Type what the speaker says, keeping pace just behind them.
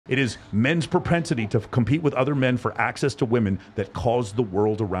It is men's propensity to compete with other men for access to women that cause the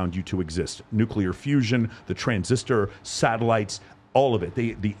world around you to exist. Nuclear fusion, the transistor, satellites, all of it.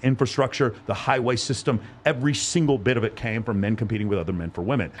 The infrastructure, the highway system, every single bit of it came from men competing with other men for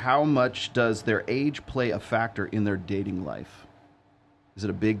women. How much does their age play a factor in their dating life? Is it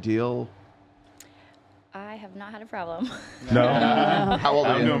a big deal? I have not had a problem. No? How old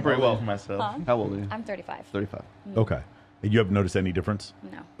are you? I'm doing pretty well for myself. Huh? How old are you? I'm 35. 35. Okay. And you haven't noticed any difference?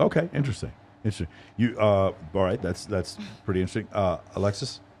 No. Okay, interesting. Interesting. You all right, that's pretty interesting.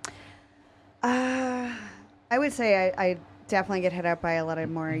 Alexis? I would say I definitely get hit up by a lot of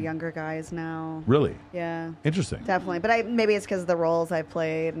more younger guys now. Really? Yeah. Interesting. Definitely. But maybe it's because of the roles I've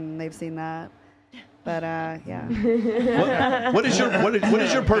played and they've seen that. But yeah. What is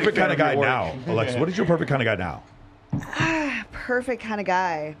your perfect kind of guy now, Alexis? What is your perfect kind of guy now? Perfect kind of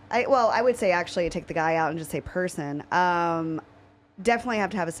guy. I would say actually take the guy out and just say person. Definitely have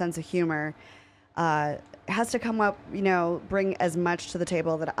to have a sense of humor. Has to come up, bring as much to the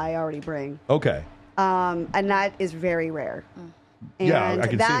table that I already bring. Okay. And that is very rare. And yeah, I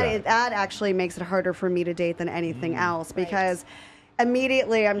can see that. That actually makes it harder for me to date than anything else because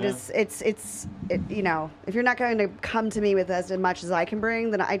immediately I'm just, if you're not going to come to me with as much as I can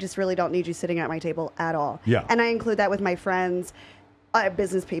bring, then I just really don't need you sitting at my table at all. Yeah. And I include that with my friends,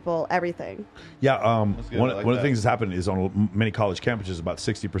 business people, everything. Yeah. One of the things that's happened is on many college campuses, about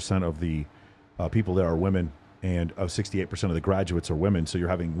 60% of the people there are women, and 68% of the graduates are women. So you're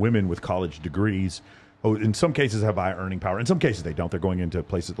having women with college degrees. Oh, in some cases have high earning power. In some cases they don't. They're going into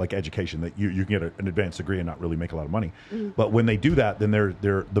places like education that you can get an advanced degree and not really make a lot of money. But when they do that, then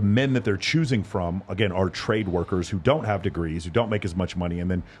they're the men that they're choosing from, again, are trade workers who don't have degrees, who don't make as much money. And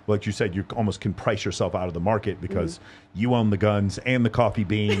then, like you said, you almost can price yourself out of the market because you own the guns and the coffee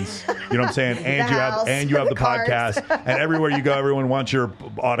beans. You know what I'm saying? And you have the podcast. And everywhere you go, everyone wants your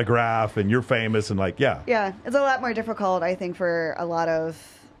autograph and you're famous and Yeah, it's a lot more difficult, I think, for a lot of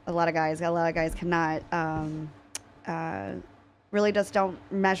guys. A lot of guys cannot really just don't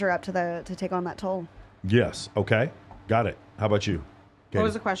measure up to take on that toll. Yes. Okay. Got it. How about you? Katie? What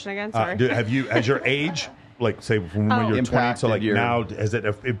was the question again? Sorry. Has your age, say from when you're 20 to now, has it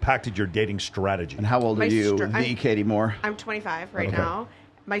impacted your dating strategy? And how old are you, Katie Moore? I'm 25 right now.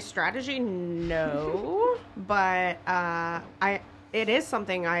 My strategy, no, but it is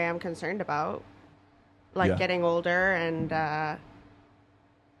something I am concerned about, getting older and.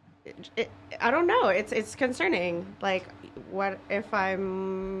 I don't know. It's concerning. What if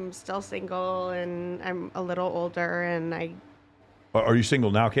I'm still single and I'm a little older and I... Are you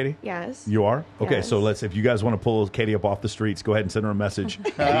single now, Katie? Yes. You are? Okay, yes. so if you guys want to pull Katie up off the streets, go ahead and send her a message.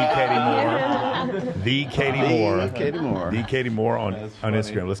 The Katie Moore. The Katie Moore. Katie Moore. The Katie Moore on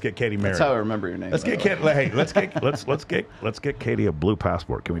Instagram. Let's get Katie married. That's how I remember your name. Let's get Katie. Hey, let's get Katie a blue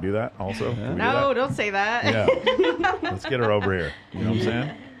passport. Can we do that also? Yeah. No, don't say that. Yeah. Let's get her over here. You know what I'm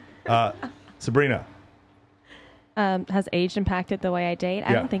saying? Sabrina. Has age impacted the way I date?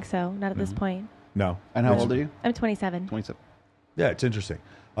 I don't think so. Not at this point. No. And how old are you? I'm 27. 27. Yeah, it's interesting.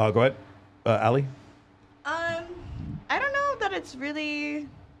 Go ahead. Allie? I don't know that it's really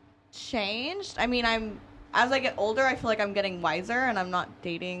changed. I mean, as I get older, I feel like I'm getting wiser and I'm not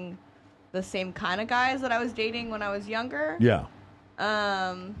dating the same kind of guys that I was dating when I was younger. Yeah.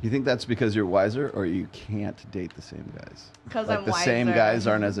 You think that's because you're wiser, or you can't date the same guys? Because I'm the wiser. Same guys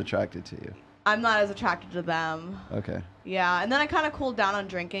aren't as attracted to you. I'm not as attracted to them. Okay. Yeah, and then I kind of cooled down on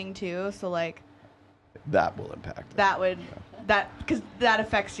drinking too, so that will impact. Because that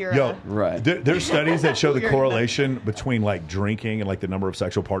affects your... right. There's studies that show the correlation between drinking and the number of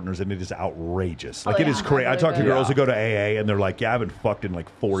sexual partners, and it is outrageous. It is crazy. I talk to girls who go to AA, and they're like, "Yeah, I haven't fucked in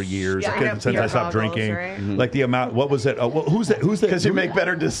 4 years since I stopped drinking." Right? The amount. What was it? Who's that? Because you make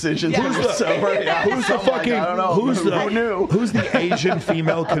better decisions when you're sober. Who's the fucking? I don't know. Who knew? Who's the Asian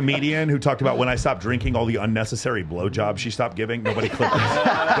female comedian who talked about when I stopped drinking, all the unnecessary blowjobs she stopped giving? Nobody clip this.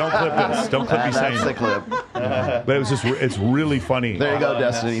 Don't clip this. Don't clip me saying that's the clip. But it was just. It's really funny. There you go,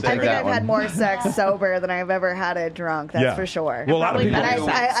 Destiny. I think I've had more sex sober than I've ever had it drunk. That's for sure. Well, a lot of people. And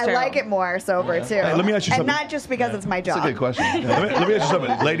I like it more sober too. Hey, let me ask you something. And not just because it's my job. That's a good question. Let me ask you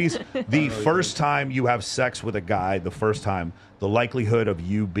something, ladies. The first time you have sex with a guy, the likelihood of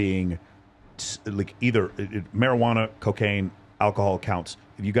you being either marijuana, cocaine, alcohol counts.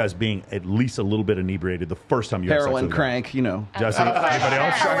 You guys being at least a little bit inebriated the first time you have sex with a guy. Crank, Jesse, anybody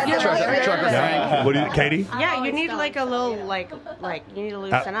else? Trucker What do you, Katie? Yeah, you need a little you need to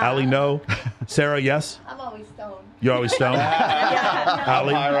loosen up. Allie, no. Sarah, yes. I'm always stoned. You always stoned?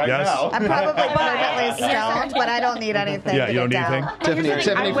 Allie, Right yes? now. I'm probably permanently stoned, but I don't need anything. Yeah, to you don't get need down. anything?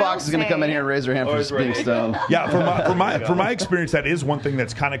 Tiffany will Fox is going to come in say- here and raise her hand for Always being ready. stoned. Yeah, for my experience, that is one thing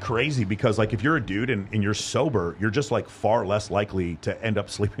that's kind of crazy because like if you're a dude and you're sober, you're just like far less likely to end up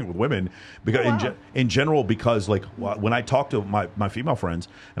sleeping with women because in general because like when I talk to my female friends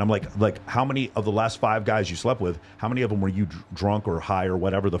and I'm like how many of the last 5 guys you slept with, how many of them were you drunk or high or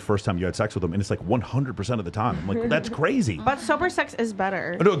whatever the first time you had sex with them? And it's like 100% of the time. I'm like that's crazy. But sober sex is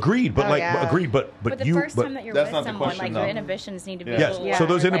better. No, agreed, but agreed, but the you first but time that you're That's with not the someone, question, like though. your inhibitions need to be. yes. a Yeah. So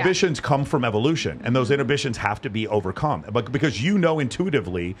those Yeah. inhibitions come from evolution, and those inhibitions have to be overcome. But because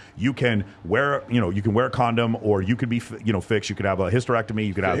intuitively you can wear a condom, or you could be fixed. You could have a hysterectomy.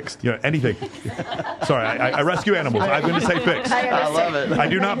 You could have anything. Sorry, I rescue animals. I'm going to say fixed. I love it. I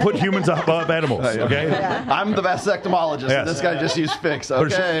do not put humans above animals. Okay. I'm the vasectomologist. Yes. And this guy just used fix. For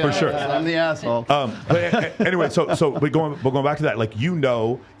Okay, sure. I'm the asshole. But anyway, but going back to that, like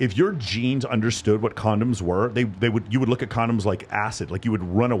if your genes understood what condoms were, you would look at condoms like acid, like you would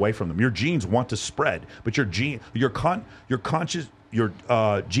run away from them. Your genes want to spread, but your genes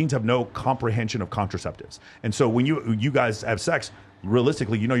have no comprehension of contraceptives, and so when you guys have sex.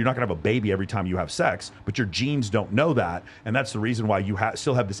 Realistically, you're not going to have a baby every time you have sex, but your genes don't know that, and that's the reason why you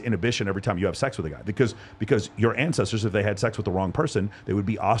still have this inhibition every time you have sex with a guy. Because your ancestors, if they had sex with the wrong person, they would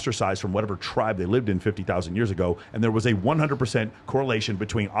be ostracized from whatever tribe they lived in 50,000 years ago, and there was a 100% correlation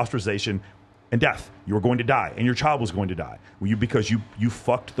between ostracization and death. You were going to die, and your child was going to die because you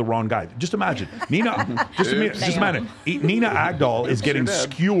fucked the wrong guy. Just imagine, Nina. just imagine, Nina Agdal is getting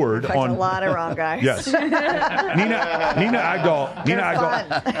skewered Fucked on a lot of wrong guys. Yes, Nina Agdal.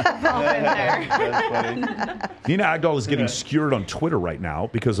 Nina Agdal is getting skewered on Twitter right now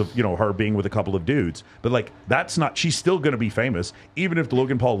because of her being with a couple of dudes. But like that's not. She's still going to be famous, even if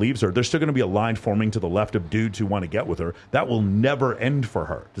Logan Paul leaves her. There's still going to be a line forming to the left of dudes who want to get with her. That will never end for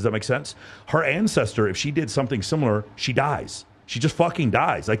her. Does that make sense? Her ancestor, if she did something similar, she dies. She just fucking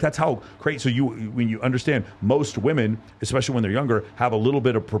dies. Like that's how crazy. So when you understand, most women, especially when they're younger, have a little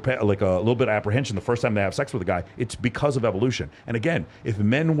bit of apprehension the first time they have sex with a guy. It's because of evolution. And again, if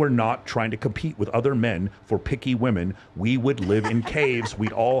men were not trying to compete with other men for picky women, we would live in caves.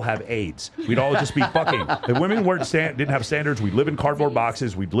 We'd all have AIDS. We'd all just be fucking. If women didn't have standards, we'd live in cardboard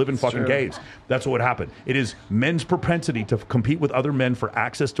boxes. We'd live in fucking caves. That's what would happen. It is men's propensity to compete with other men for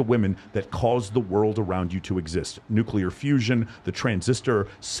access to women that caused the world around you to exist. Nuclear fusion, the transistor,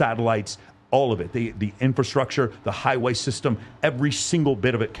 satellites, all of it, the infrastructure, the highway system, every single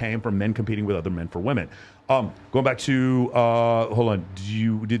bit of it came from men competing with other men for women. Going back to, hold on,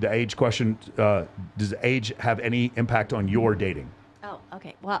 did the age question, does age have any impact on your dating? Oh,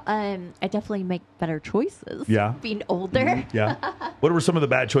 okay. Well, I definitely make better choices. Yeah. Being older. Yeah. What were some of the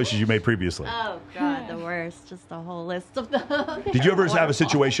bad choices you made previously? Oh, God, the worst. Just a whole list of them. Did you ever have a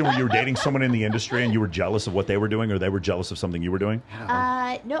situation where you were dating someone in the industry and you were jealous of what they were doing, or they were jealous of something you were doing?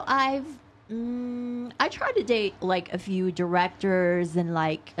 No, I tried to date like a few directors and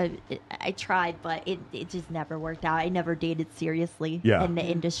like I tried, but it just never worked out. I never dated seriously in the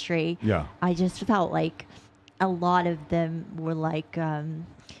industry. Yeah. I just felt like a lot of them were like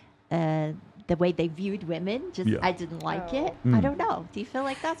the way they viewed women. I didn't like it. I don't know. Do you feel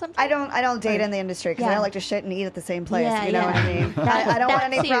like that sometimes? I don't date in the industry because I don't like to shit and eat at the same place. You know what I mean? I don't want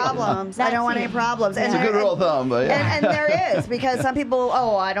any problems. I don't want any problems. It's a good rule of thumb, but and there is, because some people,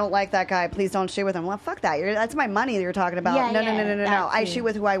 I don't like that guy, please don't shoot with him. Well, fuck that. That's my money that you're talking about. No. I shoot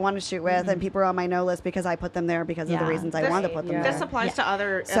with who I want to shoot with, and people are on my no list because I put them there because of the reasons I want to put them there. This applies to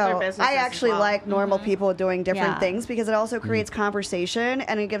other businesses. I actually as well. like normal people doing different things because it also creates conversation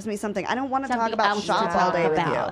and it gives me something. I don't want to talk about shop all day with you.